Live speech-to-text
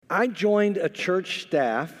I joined a church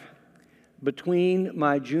staff between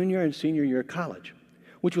my junior and senior year of college,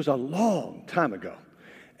 which was a long time ago.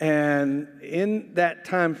 And in that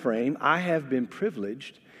time frame, I have been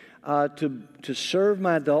privileged to serve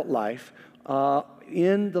my adult life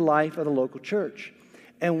in the life of the local church.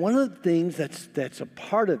 And one of the things that's a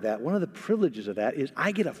part of that, one of the privileges of that, is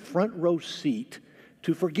I get a front row seat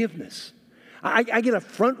to forgiveness. I get a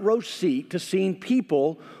front row seat to seeing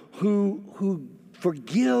people who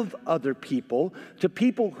forgive other people, to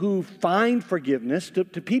people who find forgiveness, to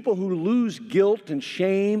people who lose guilt and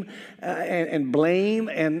shame and blame,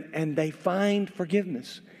 and they find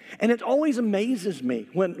forgiveness. And it always amazes me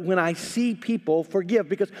when I see people forgive,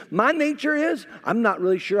 because my nature is, I'm not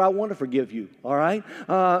really sure I want to forgive you, all right?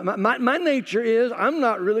 My nature is, I'm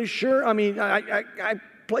not really sure. I mean, I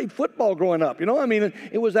played football growing up, I mean,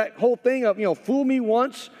 it was that whole thing of, fool me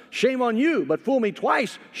once, shame on you, but fool me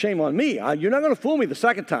twice, shame on me. You're not going to fool me the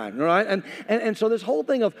second time, all right? And so this whole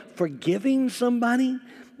thing of forgiving somebody,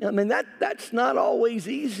 I mean, that's not always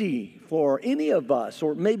easy for any of us.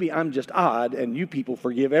 Or maybe I'm just odd and you people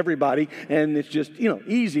forgive everybody and it's just,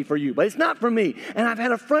 easy for you. But it's not for me. And I've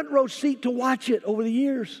had a front row seat to watch it over the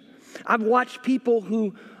years. I've watched people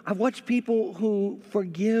who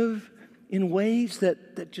forgive in ways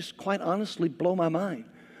that just quite honestly blow my mind.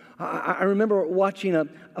 I remember watching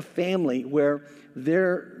a family where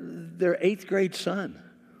their 8th grade son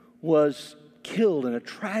was killed in a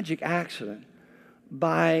tragic accident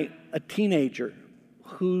by a teenager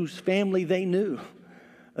whose family they knew.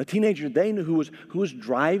 A teenager they knew who was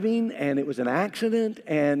driving, and it was an accident,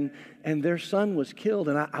 and their son was killed.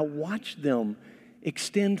 And I watched them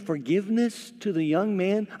extend forgiveness to the young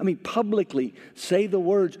man. I mean, publicly say the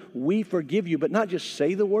words, "We forgive you," but not just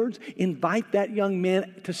say the words, invite that young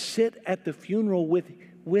man to sit at the funeral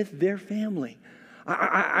with their family.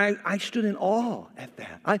 I stood in awe at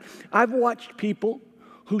that. I've watched people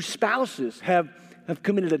whose spouses have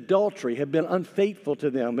committed adultery, have been unfaithful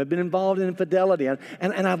to them, have been involved in infidelity,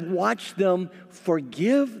 and I've watched them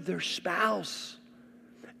forgive their spouse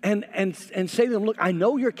and say to them, "Look, I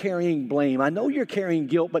know you're carrying blame, I know you're carrying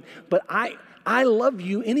guilt, but I love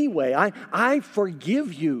you anyway. I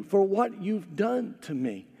forgive you for what you've done to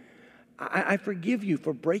me. I forgive you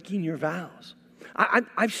for breaking your vows."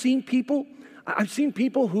 I've seen people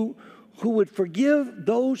who would forgive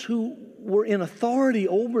those who were in authority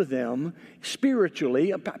over them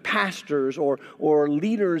spiritually, pastors or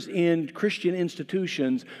leaders in Christian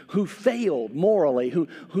institutions who failed morally,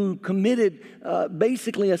 who committed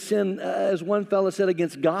basically a sin, as one fellow said,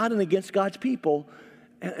 against God and against God's people.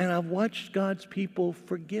 And I've watched God's people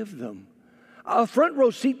forgive them. A front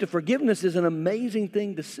row seat to forgiveness is an amazing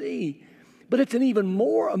thing to see, but it's an even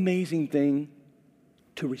more amazing thing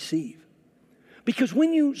to receive. Because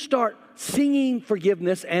when you start singing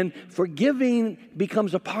forgiveness and forgiving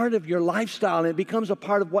becomes a part of your lifestyle and it becomes a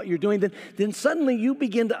part of what you're doing, then suddenly you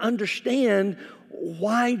begin to understand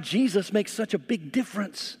why Jesus makes such a big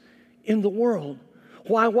difference in the world.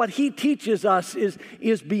 Why what he teaches us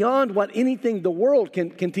is beyond what anything the world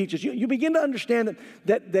can teach us. You begin to understand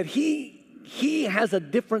that he has a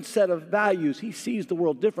different set of values. He sees the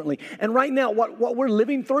world differently. And right now, what we're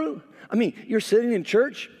living through, I mean, you're sitting in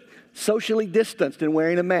church, socially distanced and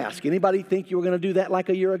wearing a mask. Anybody think you were going to do that like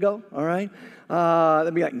a year ago? All right.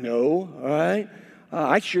 They'd be like, no. All right.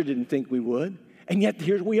 I sure didn't think we would. And yet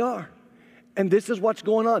here we are. And this is what's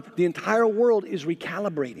going on. The entire world is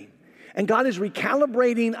recalibrating. And God is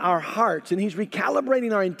recalibrating our hearts, and he's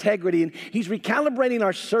recalibrating our integrity, and he's recalibrating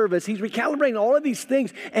our service. He's recalibrating all of these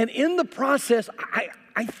things. And in the process,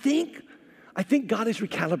 I think God is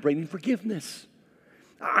recalibrating forgiveness.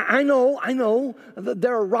 I know that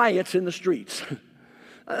there are riots in the streets.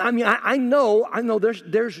 I mean, I know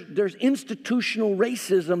there's institutional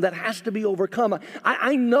racism that has to be overcome.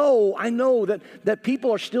 I know that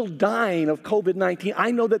people are still dying of COVID-19.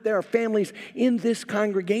 I know that there are families in this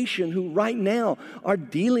congregation who right now are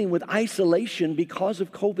dealing with isolation because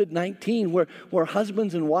of COVID-19, where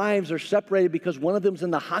husbands and wives are separated because one of them's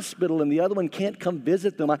in the hospital and the other one can't come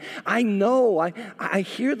visit them. I know, I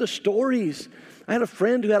hear the stories. I had a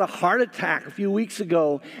friend who had a heart attack a few weeks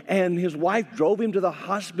ago, and his wife drove him to the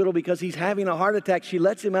hospital because he's having a heart attack. She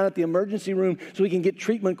lets him out at the emergency room so he can get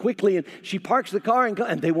treatment quickly, and she parks the car,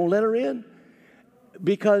 and they won't let her in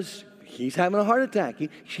because he's having a heart attack.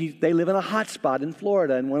 They live in a hot spot in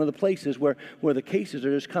Florida, in one of the places where the cases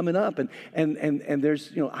are just coming up, and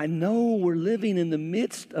there's, I know we're living in the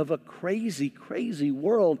midst of a crazy, crazy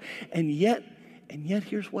world, and yet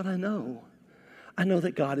here's what I know. I know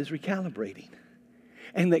that God is recalibrating.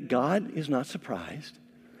 And that God is not surprised.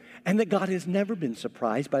 and that God has never been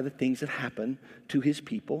surprised by the things that happen to his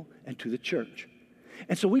people and to the church.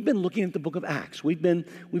 And so we've been looking at the book of Acts. We've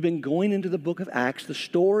been going into the book of Acts, the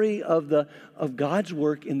story of God's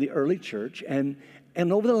work in the early church. And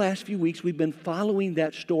over the last few weeks, we've been following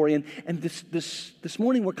that story. And this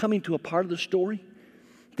morning, we're coming to a part of the story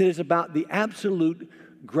that is about the absolute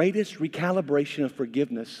greatest recalibration of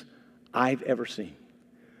forgiveness I've ever seen.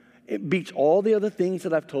 It beats all the other things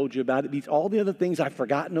that I've told you about. It beats all the other things I've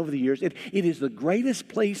forgotten over the years. It is the greatest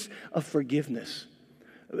place of forgiveness,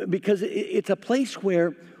 because it's a place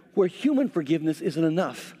where human forgiveness isn't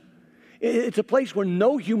enough. It's a place where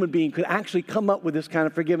no human being could actually come up with this kind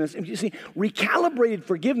of forgiveness. And you see, recalibrated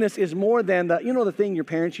forgiveness is more than the thing your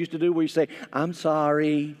parents used to do where you say, "I'm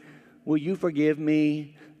sorry, will you forgive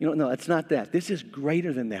me?" No, it's not that. This is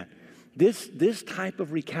greater than that. This type of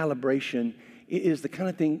recalibration is the kind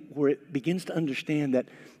of thing where it begins to understand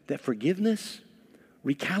that forgiveness,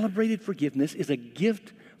 recalibrated forgiveness, is a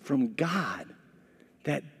gift from God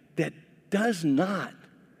that does not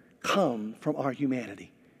come from our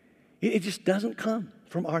humanity. It just doesn't come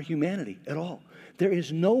from our humanity at all. There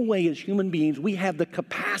is no way as human beings we have the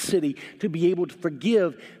capacity to be able to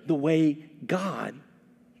forgive the way God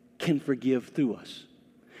can forgive through us.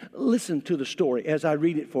 Listen to the story as I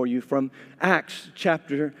read it for you from Acts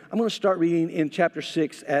chapter. I'm going to start reading in chapter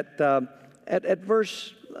 6 at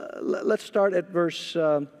verse. Let's start at verse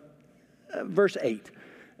 8.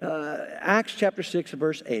 Acts chapter 6,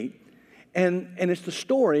 verse 8, and it's the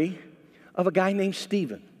story of a guy named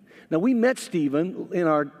Stephen. Now, we met Stephen in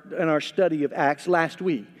our study of Acts last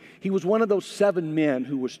week. He was one of those 7 men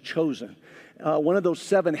who was chosen. One of those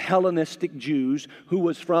 7 Hellenistic Jews who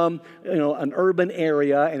was from an urban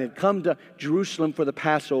area and had come to Jerusalem for the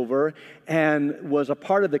Passover and was a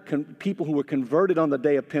part of the people who were converted on the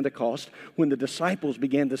day of Pentecost when the disciples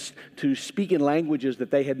began to speak in languages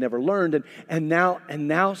that they had never learned. And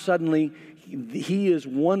now suddenly he is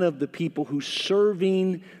one of the people who's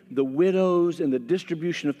serving the widows and the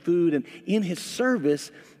distribution of food. And in his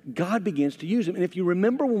service, God begins to use him. And if you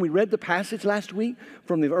remember when we read the passage last week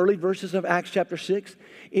from the early verses of Acts chapter 6,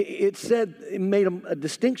 it made a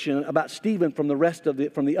distinction about Stephen from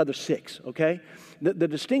the other 6, okay? The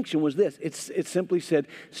distinction was this. It simply said,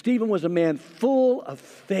 Stephen was a man full of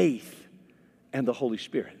faith and the Holy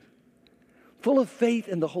Spirit. Full of faith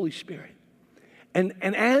and the Holy Spirit. And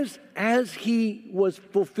as he was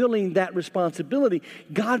fulfilling that responsibility,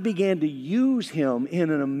 God began to use him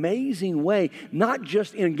in an amazing way, not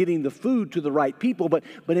just in getting the food to the right people, but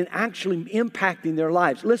in actually impacting their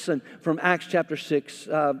lives. Listen from Acts chapter 6,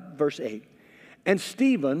 verse 8. And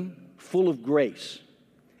Stephen, full of grace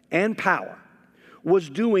and power, was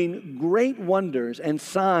doing great wonders and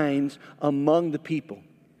signs among the people.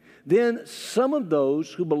 Then some of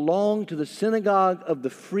those who belonged to the synagogue of the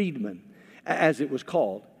freedmen, as it was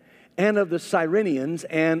called, and of the Cyrenians,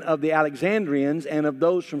 and of the Alexandrians, and of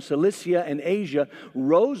those from Cilicia and Asia,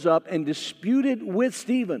 rose up and disputed with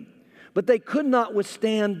Stephen. But they could not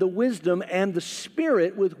withstand the wisdom and the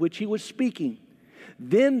spirit with which he was speaking.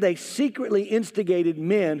 Then they secretly instigated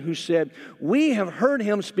men who said, "We have heard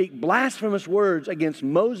him speak blasphemous words against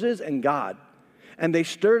Moses and God." And they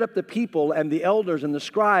stirred up the people and the elders and the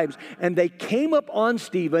scribes, and they came up on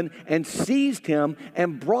Stephen and seized him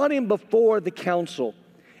and brought him before the council.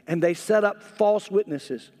 And they set up false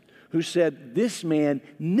witnesses who said, "This man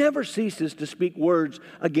never ceases to speak words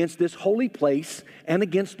against this holy place and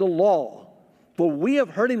against the law. For we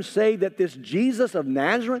have heard him say that this Jesus of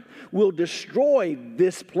Nazareth will destroy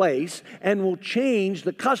this place and will change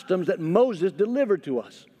the customs that Moses delivered to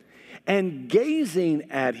us." And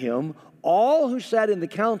gazing at him, all who sat in the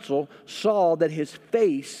council saw that his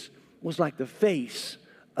face was like the face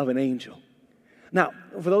of an angel. Now,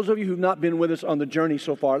 for those of you who've not been with us on the journey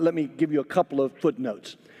so far, let me give you a couple of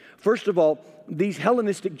footnotes. First of all, these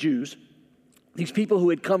Hellenistic Jews, these people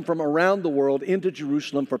who had come from around the world into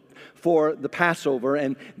Jerusalem for the Passover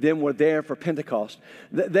and then were there for Pentecost,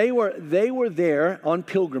 they were there on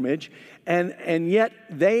pilgrimage, and yet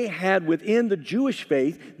they had within the Jewish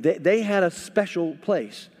faith, they had a special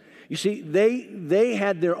place. You see, they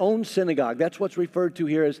had their own synagogue. That's what's referred to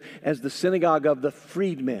here as the synagogue of the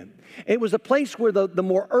freedmen. It was a place where the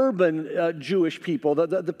more urban Jewish people,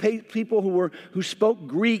 the people who spoke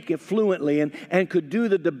Greek fluently and could do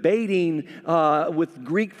the debating with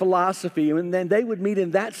Greek philosophy, and then they would meet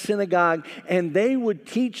in that synagogue and they would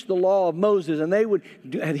teach the law of Moses, and they would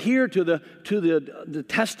adhere to the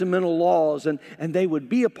testamental laws, and they would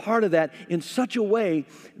be a part of that in such a way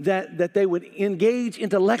that they would engage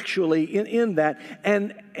intellectually in that.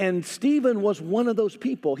 And and Stephen was one of those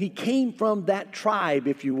people. He came from that tribe,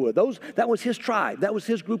 if you would. That was his tribe. That was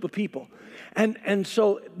his group of people. And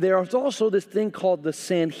so there's also this thing called the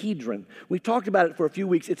Sanhedrin. We talked about it for a few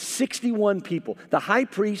weeks. It's 61 people, the high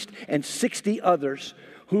priest and 60 others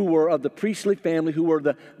who were of the priestly family, who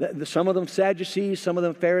were some of them Sadducees, some of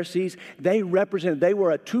them Pharisees. They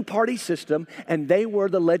were a two-party system, and they were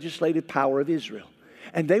the legislative power of Israel.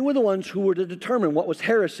 And they were the ones who were to determine what was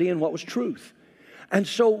heresy and what was truth. And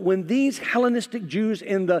so when these Hellenistic Jews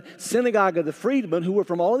in the synagogue of the freedmen, who were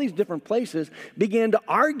from all these different places, began to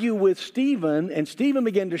argue with Stephen, and Stephen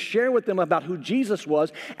began to share with them about who Jesus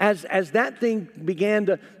was, as that thing began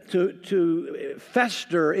to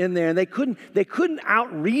fester in there, and they couldn't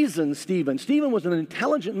out-reason Stephen. Stephen was an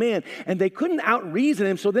intelligent man, and they couldn't out-reason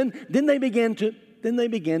him, so then they began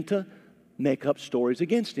to make up stories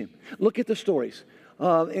against him. Look at the stories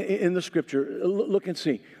in the Scripture. Look and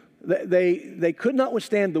see. They could not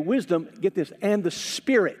withstand the wisdom, get this, and the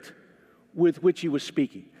spirit with which he was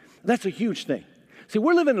speaking. That's a huge thing. See,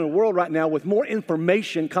 we're living in a world right now with more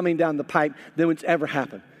information coming down the pipe than it's ever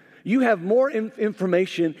happened. You have more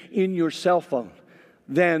information in your cell phone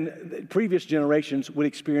than previous generations would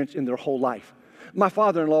experience in their whole life. My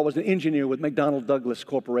father-in-law was an engineer with McDonnell Douglas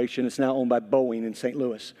Corporation. It's now owned by Boeing in St.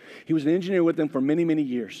 Louis. He was an engineer with them for many, many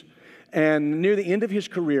years. And near the end of his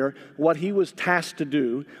career, what he was tasked to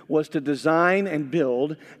do was to design and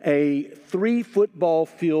build a 3 football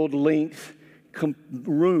field length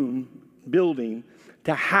building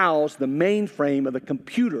to house the mainframe of the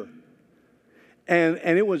computer. And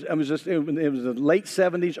it was the late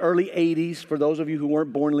 70s, early 80s. For those of you who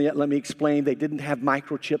weren't born yet, let me explain. They didn't have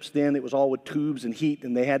microchips then. It was all with tubes and heat,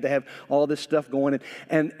 and they had to have all this stuff going.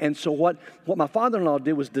 And so what my father-in-law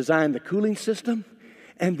did was design the cooling system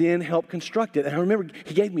and then help construct it. And I remember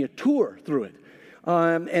he gave me a tour through it.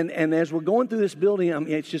 And as we're going through this building, I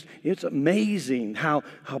mean, it's amazing how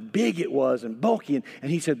big it was and bulky.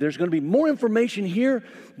 And he said, there's going to be more information here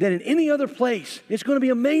than in any other place. It's going to be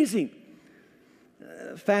amazing.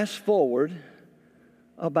 Fast forward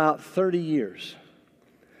about 30 years.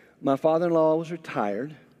 My father-in-law was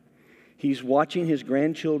retired. He's watching his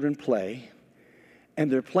grandchildren play,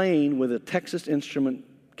 and they're playing with a Texas Instrument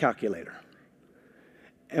calculator.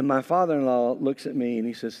 And my father-in-law looks at me and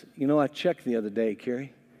he says, I checked the other day,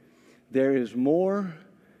 Kerry. There is more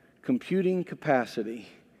computing capacity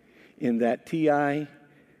in that TI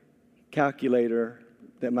calculator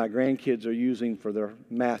that my grandkids are using for their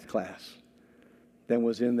math class than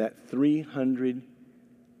was in that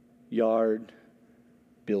 300-yard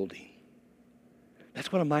building. That's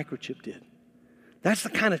what a microchip did. That's the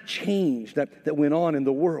kind of change that went on in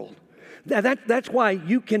the world. That's why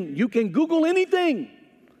you can Google anything.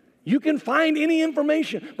 You can find any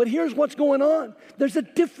information. But here's what's going on. There's a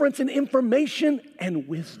difference in information and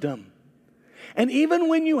wisdom. And even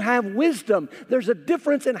when you have wisdom, there's a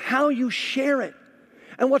difference in how you share it.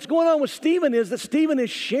 And what's going on with Stephen is that Stephen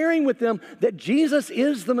is sharing with them that Jesus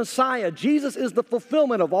is the Messiah. Jesus is the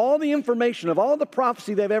fulfillment of all the information, of all the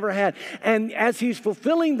prophecy they've ever had. And as he's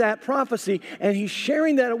fulfilling that prophecy and he's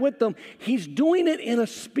sharing that with them, he's doing it in a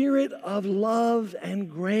spirit of love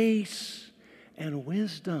and grace and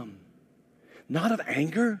wisdom. Not of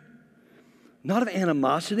anger, not of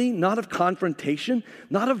animosity, not of confrontation,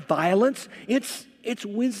 not of violence. It's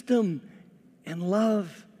wisdom and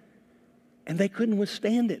love. And they couldn't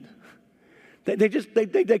withstand it.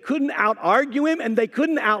 They couldn't out-argue him, and they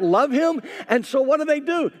couldn't out-love him. And so what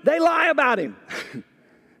do? They lie about him.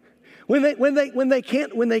 When they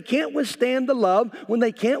can't withstand the love, when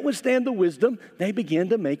they can't withstand the wisdom, they begin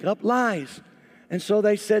to make up lies. And so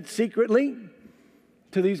they said secretly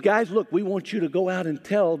to these guys, look, we want you to go out and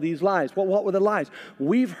tell these lies. Well, what were the lies?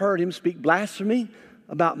 We've heard him speak blasphemy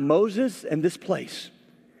about Moses and this place.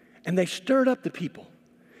 And they stirred up the people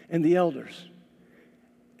and the elders.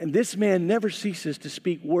 And this man never ceases to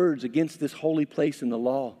speak words against this holy place in the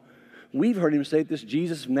law. We've heard him say that this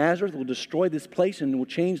Jesus of Nazareth will destroy this place and will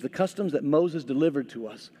change the customs that Moses delivered to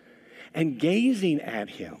us. And gazing at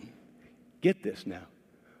him, get this now,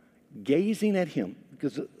 gazing at him,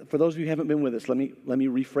 because for those of you who haven't been with us, let me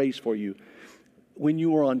rephrase for you. When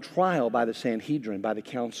you were on trial by the Sanhedrin, by the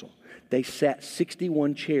council, they sat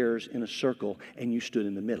 61 chairs in a circle and you stood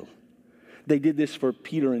in the middle. They did this for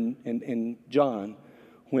Peter and John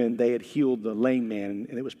when they had healed the lame man,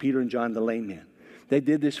 and it was Peter and John, the lame man. They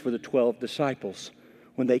did this for the 12 disciples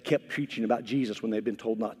when they kept preaching about Jesus when they'd been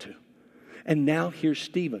told not to. And now here's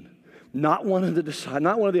Stephen. not one of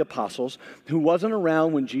the apostles, who wasn't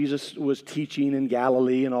around when Jesus was teaching in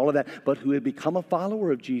Galilee and all of that, but who had become a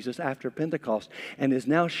follower of Jesus after Pentecost and is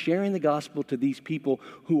now sharing the gospel to these people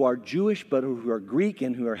who are Jewish, but who are Greek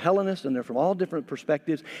and who are Hellenists, and they're from all different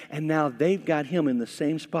perspectives, and now they've got him in the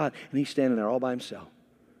same spot, and he's standing there all by himself.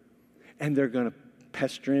 And they're going to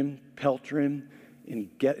pester him, pelter him, and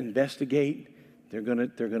investigate. They're going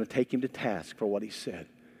to take him to task for what he said,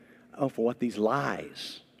 for what these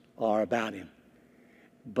lies are about him.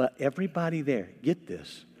 But everybody there, get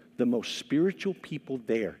this, the most spiritual people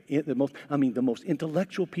there, the most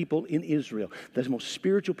intellectual people in Israel, the most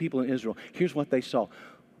spiritual people in Israel, here's what they saw.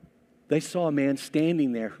 They saw a man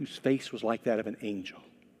standing there whose face was like that of an angel.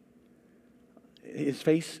 His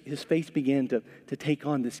face began to take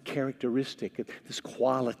on this characteristic, this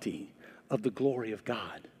quality of the glory of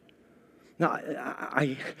God. Now,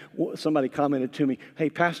 somebody commented to me, "Hey,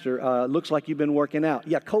 Pastor, looks like you've been working out."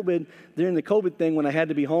 Yeah, during the COVID thing, when I had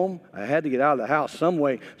to be home, I had to get out of the house some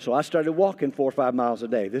way, so I started walking 4 or 5 miles a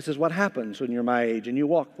day. This is what happens when you're my age and you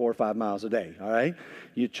walk 4 or 5 miles a day, all right?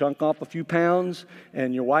 You chunk off a few pounds,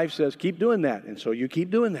 and your wife says, keep doing that, and so you keep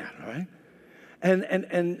doing that, all right?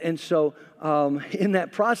 And so in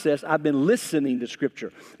that process, I've been listening to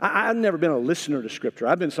Scripture. I've never been a listener to Scripture.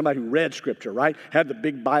 I've been somebody who read Scripture, right? Had the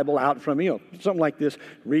big Bible out in front of me, something like this.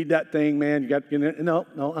 Read that thing, man. No,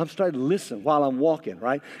 I'm starting to listen while I'm walking,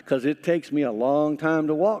 right? Because it takes me a long time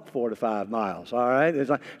to walk 4 to 5 miles, all right? It's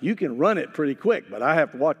like, you can run it pretty quick, but I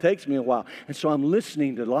have to walk. It takes me a while. And so I'm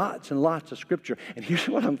listening to lots and lots of Scripture. And here's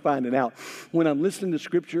what I'm finding out. When I'm listening to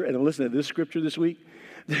Scripture, and I'm listening to this Scripture this week,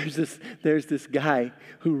 there's this guy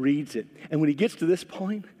who reads it. And when he gets to this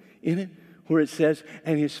point in it, where it says,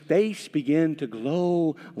 and his face began to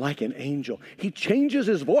glow like an angel, he changes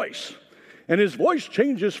his voice. And his voice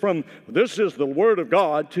changes from, this is the word of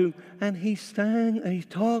God, to, and he sang and he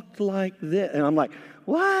talked like this. And I'm like,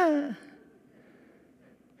 what?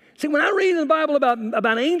 See, when I read in the Bible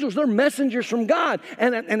about angels, they're messengers from God.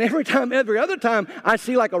 And every other time I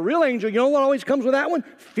see like a real angel, you know what always comes with that one?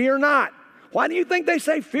 Fear not. Why do you think they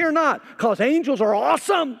say fear not? Because angels are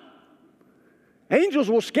awesome. Angels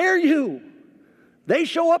will scare you. They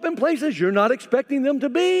show up in places you're not expecting them to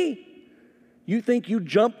be. You think you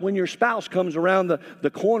jump when your spouse comes around the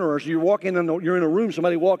corner, or you're walking you're in a room,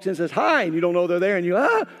 somebody walks in and says hi, and you don't know they're there, and you,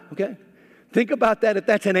 okay. Think about that if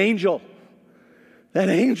that's an angel. That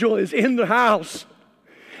angel is in the house.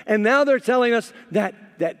 And now they're telling us that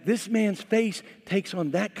this man's face takes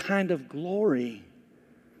on that kind of glory.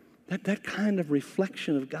 That kind of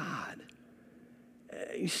reflection of God.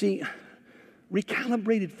 You see,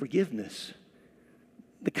 recalibrated forgiveness,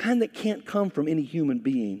 the kind that can't come from any human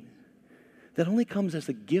being, that only comes as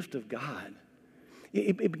a gift of God,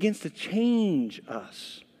 it begins to change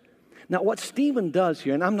us. Now, what Stephen does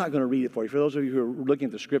here, and I'm not going to read it for you. For those of you who are looking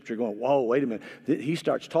at the Scripture going, whoa, wait a minute. He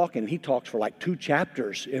starts talking, and he talks for like 2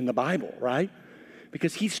 chapters in the Bible, right?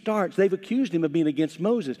 Because they've accused him of being against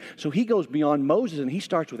Moses. So he goes beyond Moses and he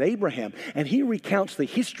starts with Abraham. And he recounts the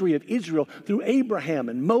history of Israel through Abraham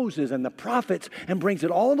and Moses and the prophets and brings it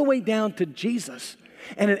all the way down to Jesus.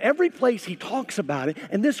 And in every place he talks about it.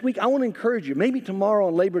 And this week I want to encourage you, maybe tomorrow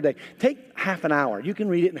on Labor Day, take half an hour. You can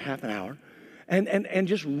read it in half an hour. And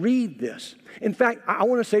just read this. In fact, I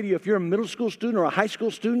want to say to you, if you're a middle school student or a high school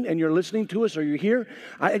student and you're listening to us or you're here,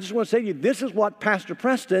 I just want to say to you, this is what Pastor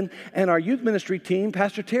Preston and our youth ministry team,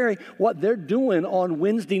 Pastor Terry, what they're doing on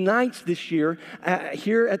Wednesday nights this year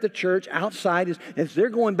here at the church outside is they're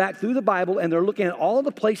going back through the Bible and they're looking at all the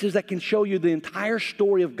places that can show you the entire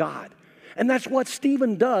story of God. And that's what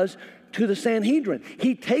Stephen does to the Sanhedrin.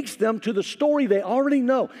 He takes them to the story they already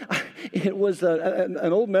know. It was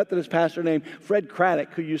an old Methodist pastor named Fred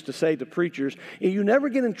Craddock who used to say to preachers, you never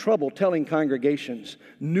get in trouble telling congregations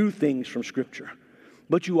new things from Scripture,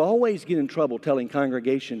 but you always get in trouble telling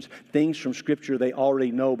congregations things from Scripture they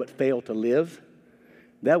already know but fail to live.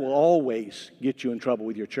 That will always get you in trouble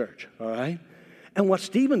with your church, all right? And what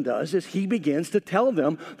Stephen does is he begins to tell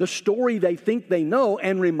them the story they think they know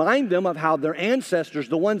and remind them of how their ancestors,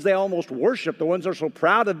 the ones they almost worship, the ones they're so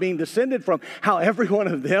proud of being descended from, how every one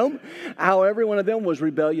of them was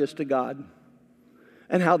rebellious to God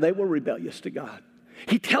and how they were rebellious to God.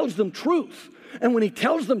 He tells them truth. And when he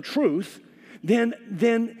tells them truth, then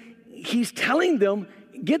he's telling them,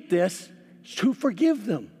 get this, to forgive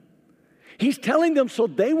them. He's telling them so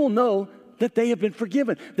they will know that they have been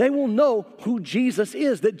forgiven. They will know who Jesus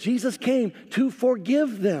is, that Jesus came to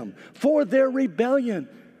forgive them for their rebellion.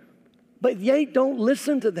 But they don't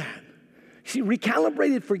listen to that. See,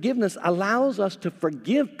 recalibrated forgiveness allows us to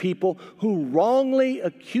forgive people who wrongly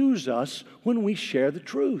accuse us when we share the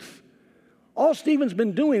truth. All Stephen's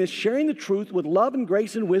been doing is sharing the truth with love and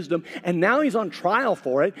grace and wisdom, and now he's on trial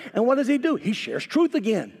for it. And what does he do? He shares truth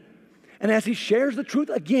again. And as he shares the truth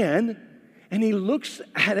again, and he looks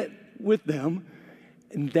at it with them,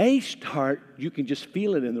 and they start, you can just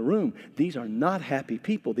feel it in the room. These are not happy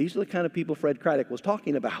people. These are the kind of people Fred Craddock was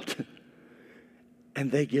talking about.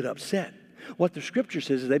 And they get upset. What the scripture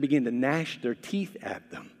says is they begin to gnash their teeth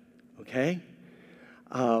at them. Okay?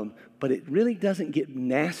 But it really doesn't get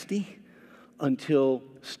nasty until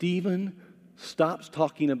Stephen stops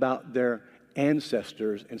talking about their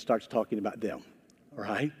ancestors and starts talking about them. All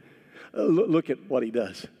right? Look at what he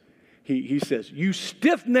does. He says, you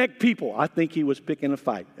stiff-necked people. I think he was picking a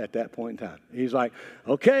fight at that point in time. He's like,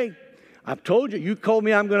 okay, I've told you. You told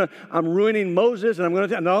me I'm ruining Moses, and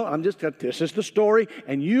this is the story,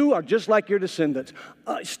 and you are just like your descendants.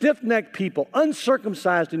 Stiff-necked people,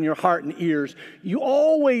 uncircumcised in your heart and ears. You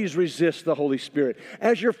always resist the Holy Spirit.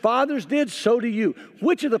 As your fathers did, so do you.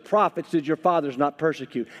 Which of the prophets did your fathers not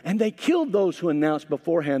persecute? And they killed those who announced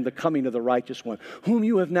beforehand the coming of the righteous one, whom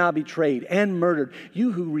you have now betrayed and murdered,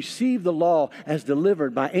 you who received the law as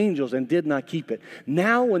delivered by angels and did not keep it.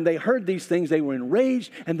 Now when they heard these things, they were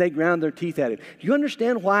enraged, and they ground their teeth at him. Do you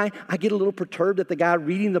understand why I get a little perturbed at the guy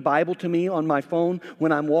reading the Bible to me on my phone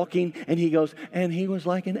when I'm walking, and he goes, and he was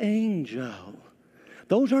like an angel?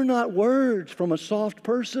 Those are not words from a soft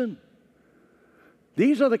person.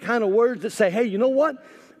 These are the kind of words that say, hey, you know what?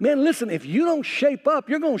 Man, listen, if you don't shape up,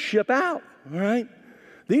 you're going to ship out, all right?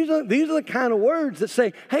 These are the kind of words that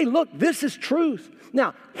say, hey, look, this is truth.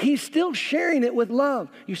 Now, he's still sharing it with love.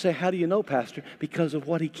 You say, how do you know, Pastor? Because of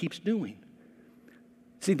what he keeps doing.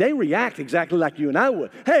 See, they react exactly like you and I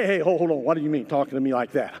would. Hey, hold on. What do you mean talking to me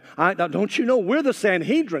like that? Don't you know we're the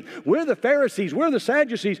Sanhedrin? We're the Pharisees. We're the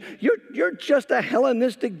Sadducees. You're just a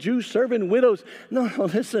Hellenistic Jew serving widows. No,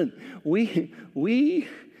 listen. We're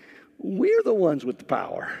the ones with the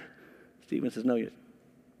power. Stephen says, no, you're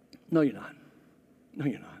not. No,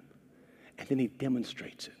 you're not. And then he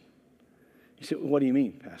demonstrates it. You say, what do you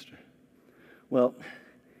mean, Pastor? Well,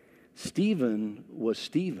 Stephen was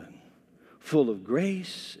Stephen, full of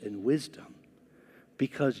grace and wisdom,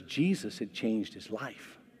 because Jesus had changed his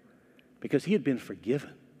life, because he had been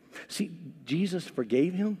forgiven. See, Jesus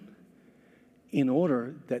forgave him in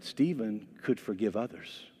order that Stephen could forgive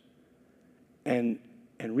others. And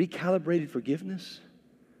recalibrated forgiveness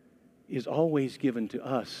is always given to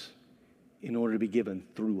us in order to be given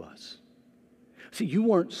through us. See, you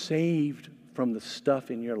weren't saved from the stuff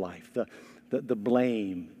in your life, the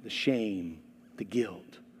blame, the shame, the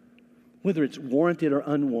guilt. Whether it's warranted or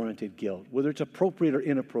unwarranted guilt, whether it's appropriate or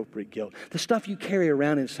inappropriate guilt, the stuff you carry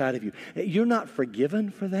around inside of you, you're not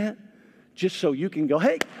forgiven for that just so you can go,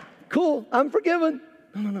 hey, cool, I'm forgiven.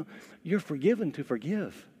 No. You're forgiven to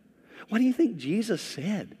forgive. What do you think Jesus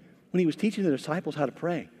said when he was teaching the disciples how to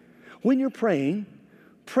pray? When you're praying,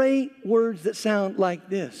 pray words that sound like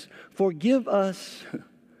this: forgive us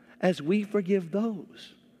as we forgive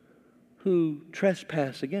those who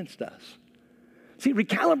trespass against us. See,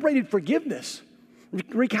 recalibrated forgiveness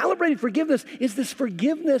is this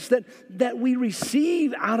forgiveness that we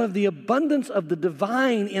receive out of the abundance of the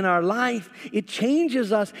divine in our life. It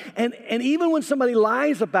changes us. And even when somebody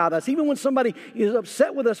lies about us, even when somebody is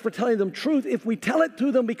upset with us for telling them truth, if we tell it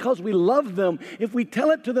to them because we love them, if we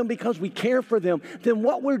tell it to them because we care for them, then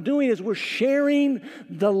what we're doing is we're sharing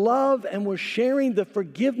the love and we're sharing the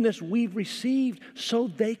forgiveness we've received so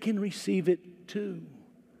they can receive it too.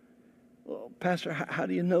 Well, Pastor, how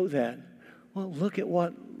do you know that? Well, look at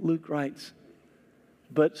what Luke writes.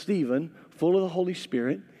 But Stephen, full of the Holy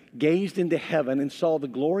Spirit, gazed into heaven and saw the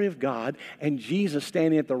glory of God and Jesus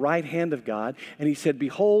standing at the right hand of God. And he said,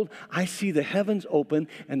 behold, I see the heavens open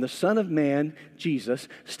and the Son of Man, Jesus,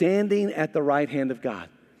 standing at the right hand of God.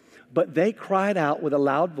 But they cried out with a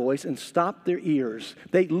loud voice and stopped their ears.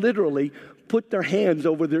 They literally put their hands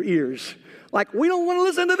over their ears. Like, we don't want to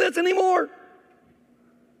listen to this anymore.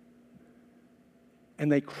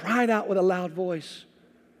 And they cried out with a loud voice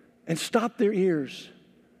and stopped their ears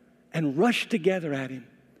and rushed together at him.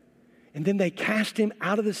 And then they cast him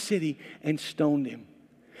out of the city and stoned him.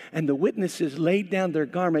 And the witnesses laid down their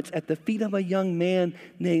garments at the feet of a young man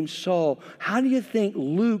named Saul. How do you think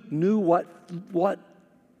Luke knew what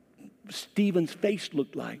Stephen's face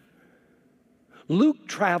looked like? Luke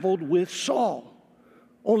traveled with Saul.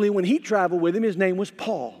 Only when he traveled with him, his name was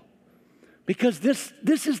Paul. Because this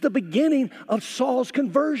is the beginning of Saul's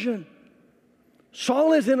conversion.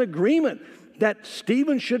 Saul is in agreement that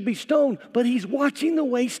Stephen should be stoned, but he's watching the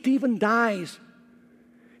way Stephen dies.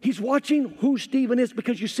 He's watching who Stephen is,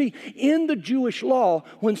 because you see, in the Jewish law,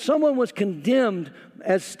 when someone was condemned,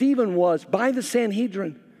 as Stephen was, by the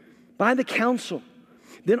Sanhedrin, by the council.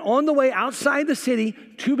 Then on the way outside the city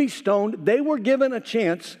to be stoned, they were given a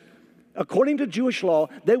chance. According to Jewish law,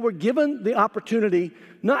 they were given the opportunity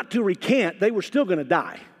not to recant, they were still going to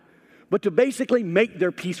die, but to basically make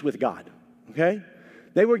their peace with God, okay?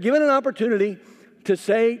 They were given an opportunity to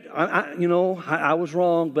say, I was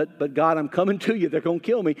wrong, but God, I'm coming to you. They're going to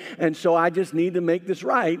kill me, and so I just need to make this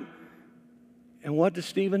right. And what does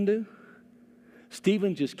Stephen do?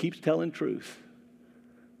 Stephen just keeps telling truth.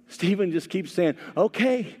 Stephen just keeps saying,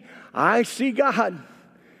 okay, I see God.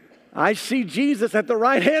 I see Jesus at the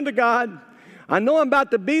right hand of God. I know I'm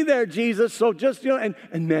about to be there, Jesus, so just, and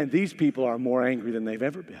man, these people are more angry than they've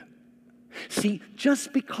ever been. See,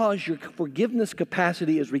 just because your forgiveness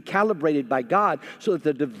capacity is recalibrated by God so that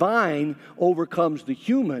the divine overcomes the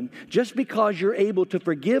human, just because you're able to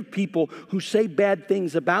forgive people who say bad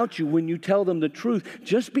things about you when you tell them the truth,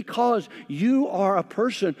 just because you are a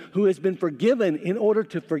person who has been forgiven in order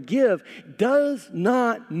to forgive, does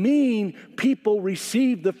not mean people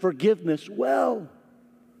receive the forgiveness well.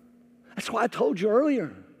 That's why I told you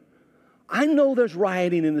earlier. I know there's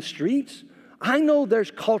rioting in the streets. I know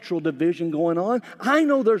there's cultural division going on. I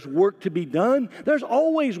know there's work to be done. There's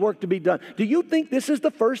always work to be done. Do you think this is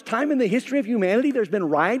the first time in the history of humanity there's been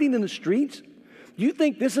rioting in the streets? Do you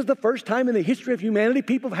think this is the first time in the history of humanity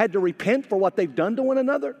people have had to repent for what they've done to one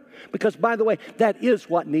another? Because, by the way, that is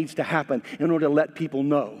what needs to happen in order to let people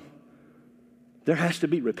know. There has to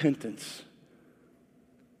be repentance.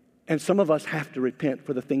 And some of us have to repent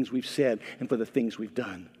for the things we've said and for the things we've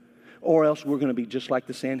done. Or else we're going to be just like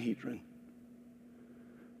the Sanhedrin.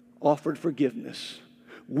 Offered forgiveness,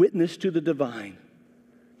 witness to the divine,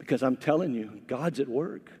 because I'm telling you, God's at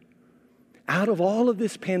work. Out of all of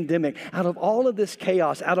this pandemic, out of all of this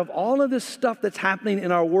chaos, out of all of this stuff that's happening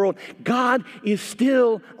in our world, God is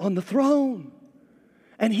still on the throne,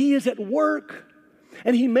 and He is at work.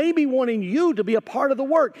 And He may be wanting you to be a part of the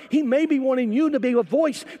work. He may be wanting you to be a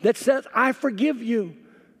voice that says, I forgive you,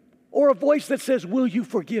 or a voice that says, will you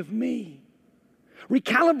forgive me?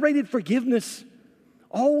 Recalibrated forgiveness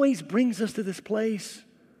always brings us to this place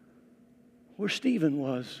where Stephen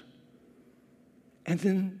was. And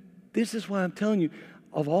then this is why I'm telling you,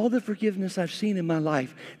 of all the forgiveness I've seen in my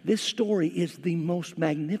life, this story is the most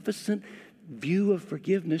magnificent view of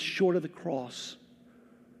forgiveness short of the cross.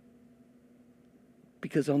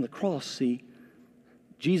 Because on the cross, see,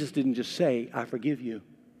 Jesus didn't just say, I forgive you.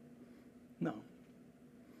 No.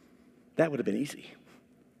 That would have been easy.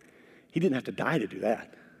 He didn't have to die to do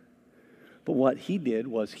that. But what He did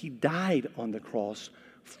was He died on the cross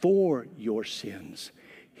for your sins.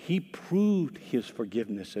 He proved His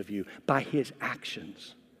forgiveness of you by His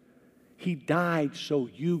actions. He died so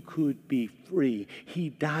you could be free. He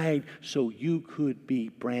died so you could be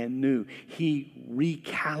brand new. He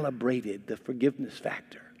recalibrated the forgiveness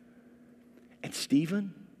factor. And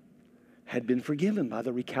Stephen had been forgiven by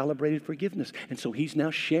the recalibrated forgiveness. And so he's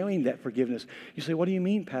now sharing that forgiveness. You say, what do you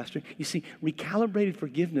mean, Pastor? You see, recalibrated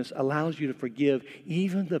forgiveness allows you to forgive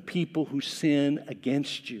even the people who sin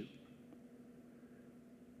against you.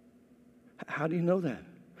 How do you know that?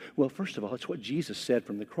 Well, first of all, it's what Jesus said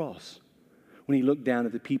from the cross. When He looked down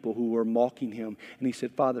at the people who were mocking Him, and He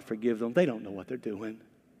said, Father, forgive them. They don't know what they're doing.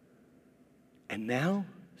 And now,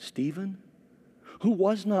 Stephen, who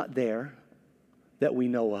was not there that we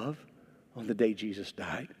know of on the day Jesus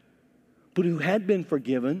died, but who had been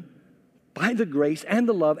forgiven by the grace and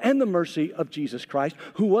the love and the mercy of Jesus Christ,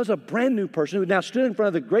 who was a brand new person, who now stood in front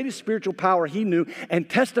of the greatest spiritual power he knew and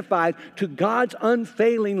testified to God's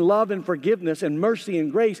unfailing love and forgiveness and mercy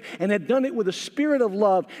and grace, and had done it with a spirit of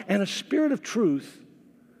love and a spirit of truth.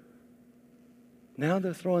 Now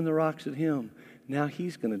they're throwing the rocks at him. Now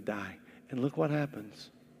he's going to die. And look what happens.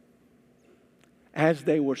 As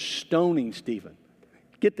they were stoning Stephen,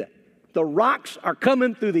 get that. The rocks are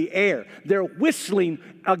coming through the air. They're whistling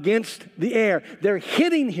against the air. They're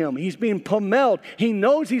hitting him. He's being pummeled. He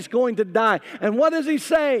knows he's going to die. And what does he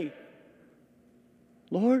say?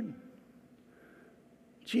 Lord,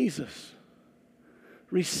 Jesus,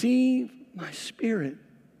 receive my spirit.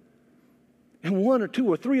 And one or two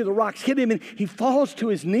or three of the rocks hit him, and he falls to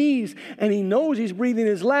his knees, and he knows he's breathing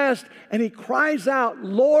his last, and he cries out,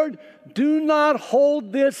 Lord, do not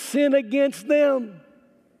hold this sin against them.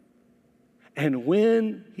 And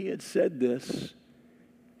when he had said this,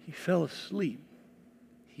 he fell asleep.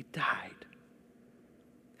 He died.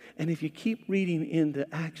 And if you keep reading into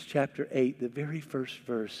Acts chapter 8, the very first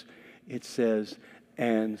verse, it says,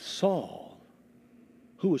 and Saul,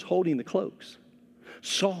 who was holding the cloaks,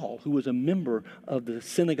 Saul, who was a member of the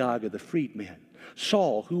synagogue of the freedmen,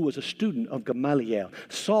 Saul, who was a student of Gamaliel.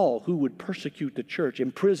 Saul, who would persecute the church,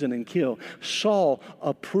 imprison and kill. Saul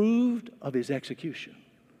approved of his execution.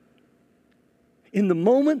 In the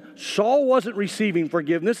moment, Saul wasn't receiving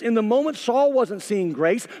forgiveness. In the moment, Saul wasn't seeing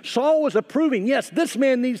grace. Saul was approving, yes, this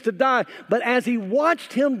man needs to die. But as he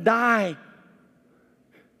watched him die,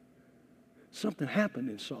 something happened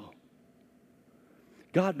in Saul.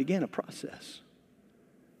 God began a process.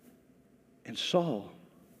 And Saul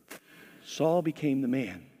became the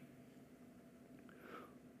man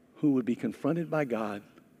who would be confronted by God,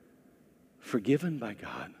 forgiven by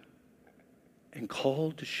God, and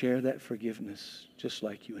called to share that forgiveness just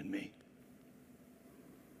like you and me.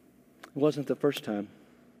 It wasn't the first time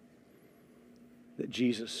that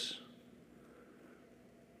Jesus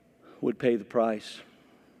would pay the price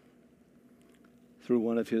through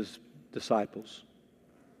one of his disciples.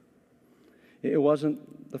 It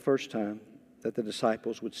wasn't the first time that the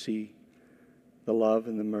disciples would see the love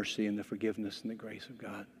and the mercy and the forgiveness and the grace of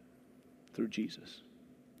God through Jesus.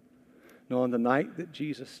 No, on the night that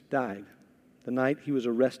Jesus died, the night he was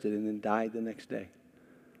arrested and then died the next day,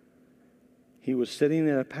 he was sitting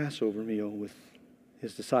at a Passover meal with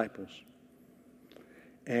his disciples.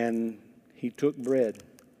 And he took bread.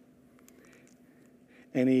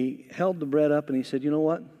 And he held the bread up and he said, you know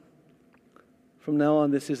what? From now on,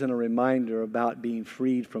 this isn't a reminder about being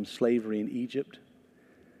freed from slavery in Egypt.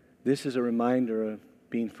 This is a reminder of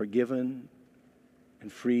being forgiven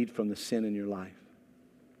and freed from the sin in your life.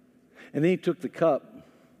 And then he took the cup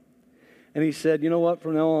and he said, you know what,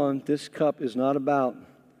 from now on, this cup is not about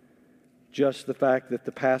just the fact that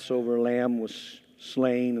the Passover lamb was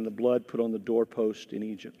slain and the blood put on the doorpost in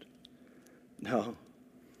Egypt. No,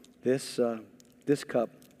 this cup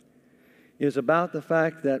is about the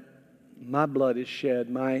fact that my blood is shed,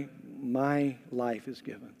 my life is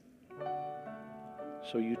given.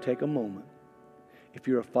 So you take a moment, if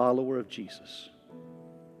you're a follower of Jesus,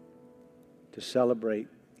 to celebrate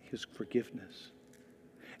his forgiveness.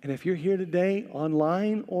 And if you're here today,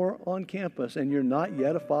 online or on campus, and you're not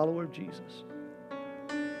yet a follower of Jesus,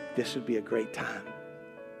 this would be a great time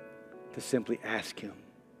to simply ask him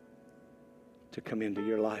to come into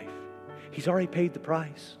your life. He's already paid the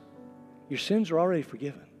price. Your sins are already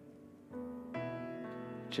forgiven.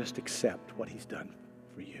 Just accept what he's done